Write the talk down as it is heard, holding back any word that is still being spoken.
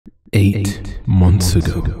8 months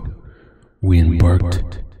ago, we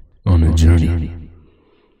embarked on a journey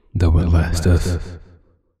that would last us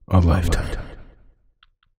a lifetime.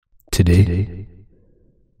 Today,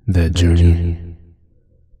 that journey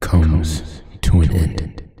comes to an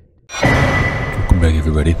end. Welcome back,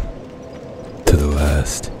 everybody, to the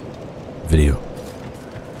last video.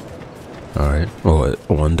 Alright, well,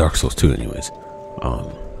 on Dark Souls 2 anyways.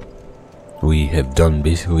 We have done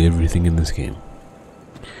basically everything in this game.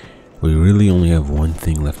 We really only have one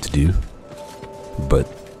thing left to do, but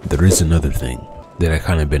there is another thing that I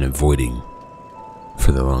kind of been avoiding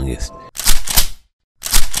for the longest.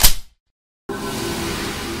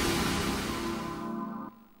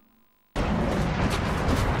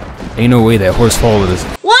 Ain't no way that horse followed us.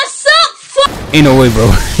 What's up, Ain't no way,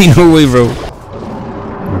 bro. Ain't no way, bro.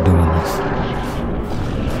 We're doing this.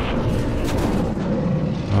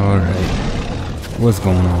 Alright. What's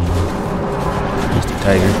going on, bro? Mr.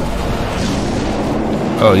 Tiger.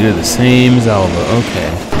 Oh, you're the same as Alva. Okay.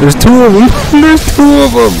 There's two of them. There's two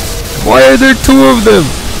of them. Why are there two of them?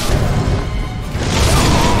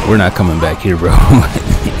 We're not coming back here, bro.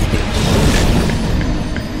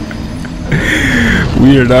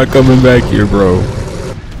 We are not coming back here, bro.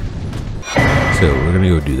 So we're gonna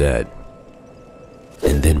go do that,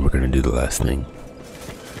 and then we're gonna do the last thing.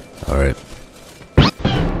 All right.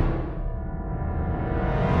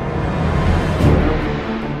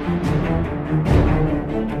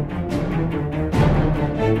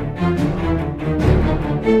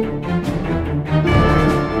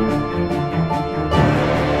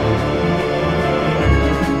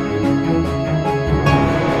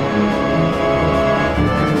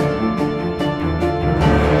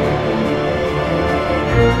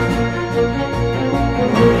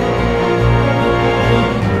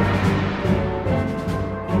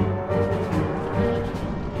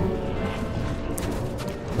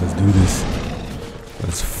 Let's do this.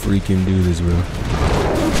 Let's freaking do this, bro.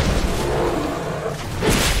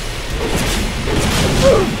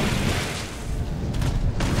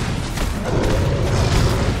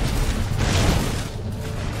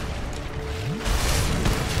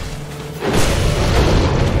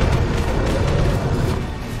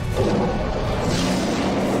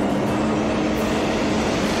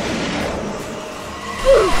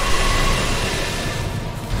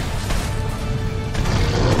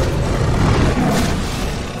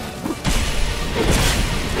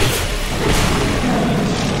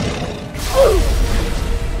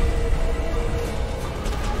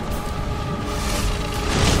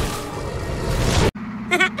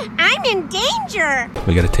 I'm in danger!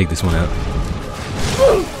 We gotta take this one out.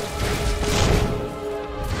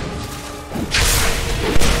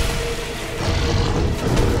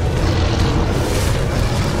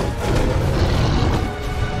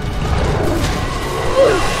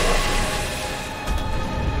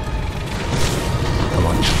 Come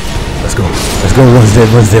on. Let's go. Let's go. One's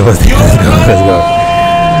dead. One's dead. One's dead. Let's go. Let's go.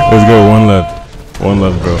 Let's go. One left. One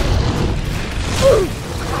left, bro.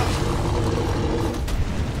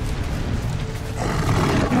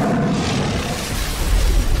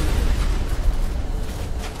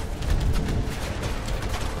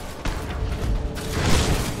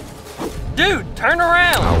 Dude, turn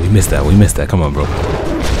around! Oh, we missed that. We missed that. Come on, bro.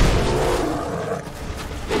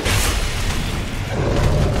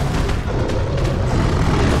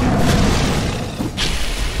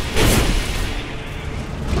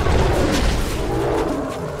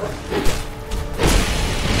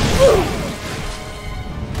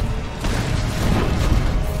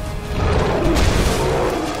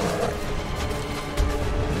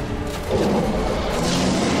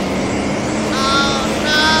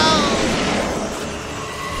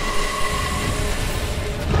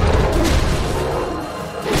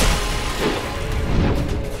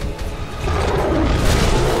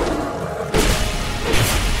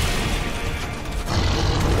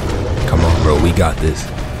 Bro, we got this.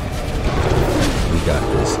 We got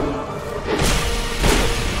this.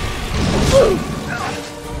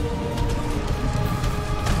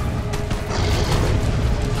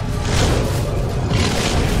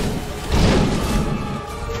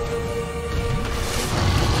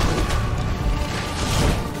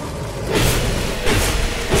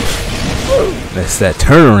 That's that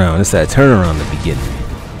turnaround. That's that turnaround at the beginning.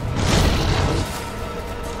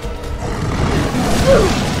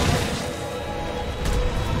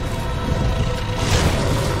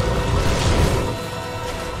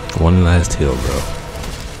 One last hill, bro.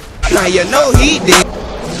 Now you know he did.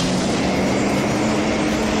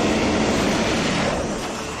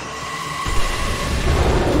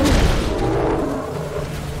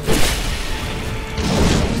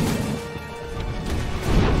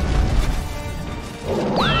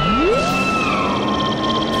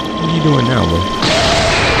 you doing now, bro?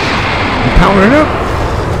 You powering up?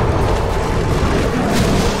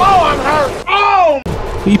 Oh, I'm hurt! Oh!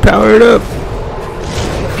 He powered up.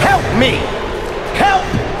 Help me! Help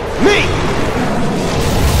me!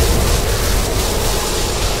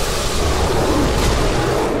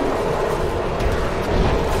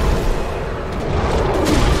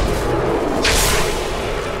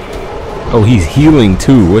 Oh, he's healing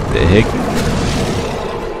too. What the heck?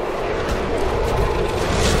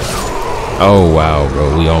 Oh, wow,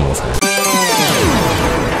 bro. We almost had it.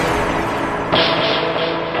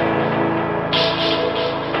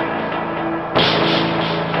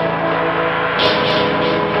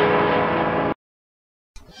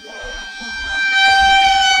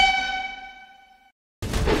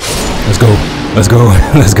 Let's go. Let's go.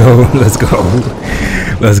 Let's go. Let's go.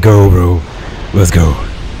 Let's go, bro. Let's go.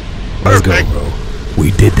 Let's go, bro. We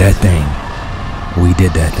did that thing. We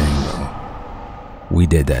did that thing, bro. We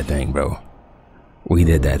did that thing, bro. We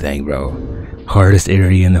did that thing, bro. Hardest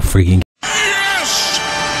area in the freaking. Yes!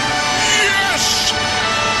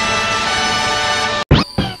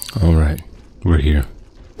 Yes! Alright. We're here.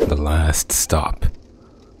 The last stop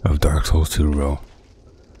of Dark Souls 2, bro.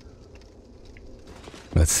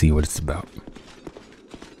 Let's see what it's about.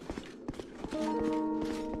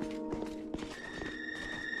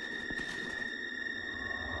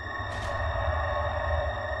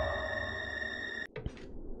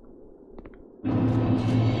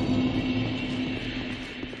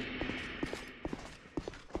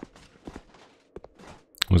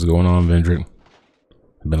 What's going on, Vendrick?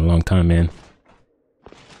 It's been a long time, man.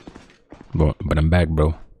 But I'm back,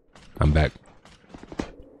 bro. I'm back.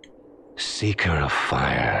 Seeker of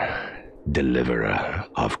fire, deliverer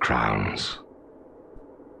of crowns.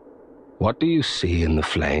 What do you see in the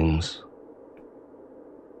flames?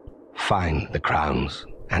 Find the crowns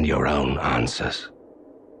and your own answers.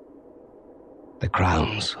 The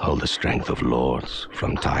crowns hold the strength of lords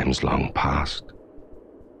from times long past.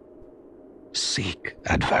 Seek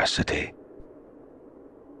adversity,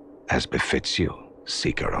 as befits you,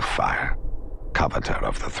 seeker of fire, coveter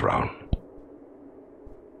of the throne.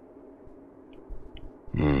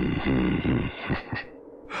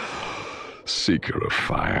 Seeker of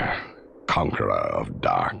fire, conqueror of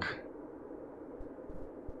dark.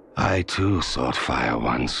 I too sought fire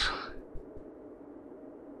once.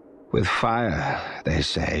 With fire, they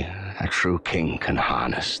say, a true king can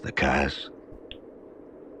harness the curse.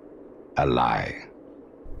 A lie,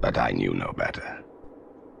 but I knew no better.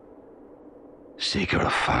 Seeker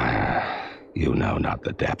of fire, you know not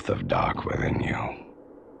the depth of dark within you.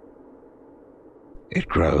 It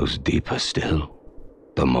grows deeper still,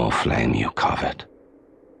 the more flame you covet.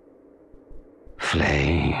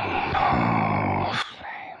 Flame, oh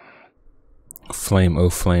flame. Flame, oh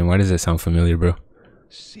flame. Why does that sound familiar, bro?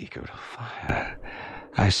 Seeker of fire,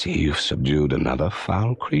 I see you've subdued another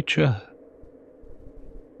foul creature.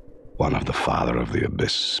 One of the father of the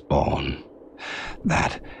abyss spawn.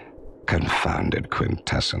 That confounded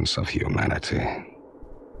quintessence of humanity.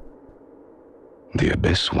 The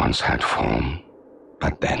abyss once had form,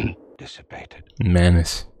 but then dissipated.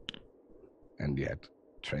 Manus. And yet,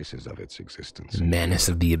 traces of its existence. Manus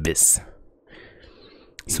of the abyss.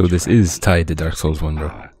 So this is tied to Dark Souls 1,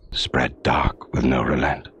 bro. Spread dark with no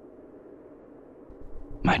relent.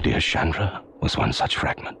 My dear Chandra was one such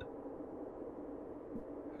fragment.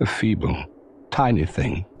 A feeble, tiny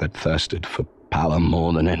thing that thirsted for power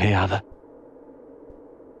more than any other.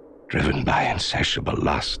 Driven by insatiable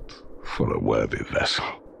lust for a worthy vessel.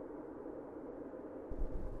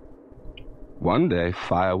 One day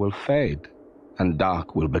fire will fade, and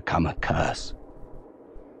dark will become a curse.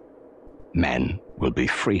 Men will be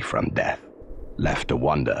free from death, left to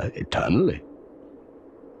wander eternally.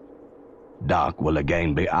 Dark will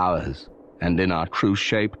again be ours, and in our true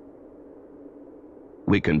shape,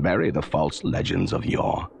 we can bury the false legends of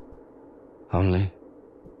yore. Only,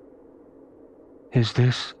 is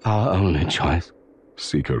this our only choice?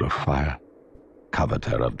 Seeker of fire,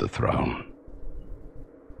 coveter of the throne.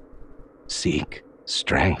 Seek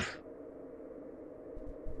strength.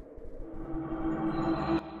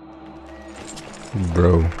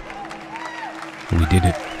 Bro, we did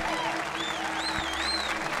it.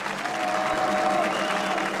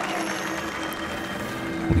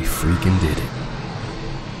 We freaking did it.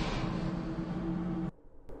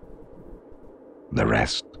 The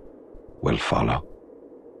rest will follow.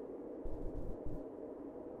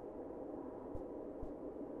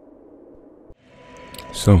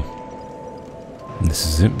 So, this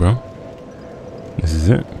is it, bro. This is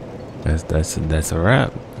it. That's a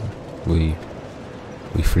wrap. We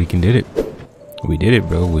freaking did it. We did it,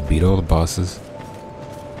 bro. We beat all the bosses.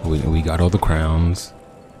 We got all the crowns.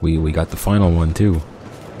 We got the final one too.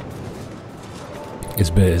 It's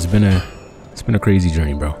been a crazy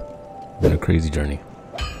journey, bro. Been a crazy journey.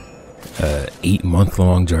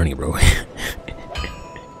 8-month-long journey, bro.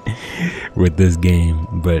 With this game,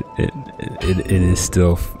 but it is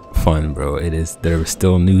still fun, bro. There were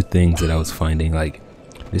still new things that I was finding. Like,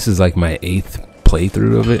 this is like my 8th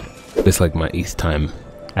playthrough of it. It's like my 8th time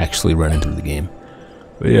actually running through the game.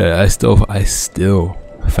 But yeah, I still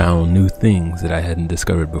found new things that I hadn't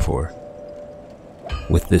discovered before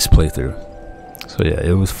with this playthrough. So yeah,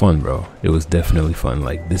 it was fun, bro. It was definitely fun.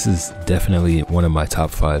 Like, this is definitely one of my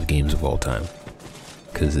top 5 games of all time,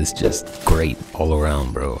 because it's just great all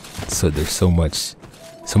around, bro. So there's so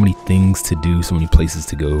many things to do, so many places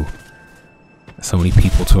to go, so many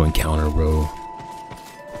people to encounter, bro.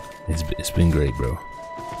 It's been great, bro.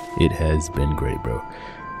 It has been great, bro.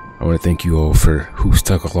 I want to thank you all who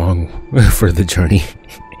stuck along for the journey.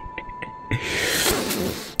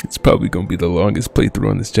 It's probably gonna be the longest playthrough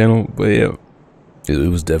on this channel, but yeah, it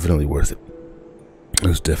was definitely worth it. It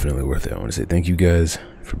was definitely worth it. I want to say thank you guys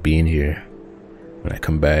for being here. When I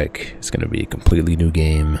come back, it's gonna be a completely new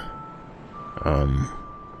game.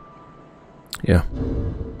 Yeah,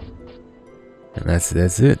 and that's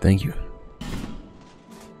it. Thank you.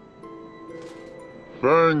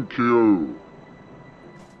 Thank you.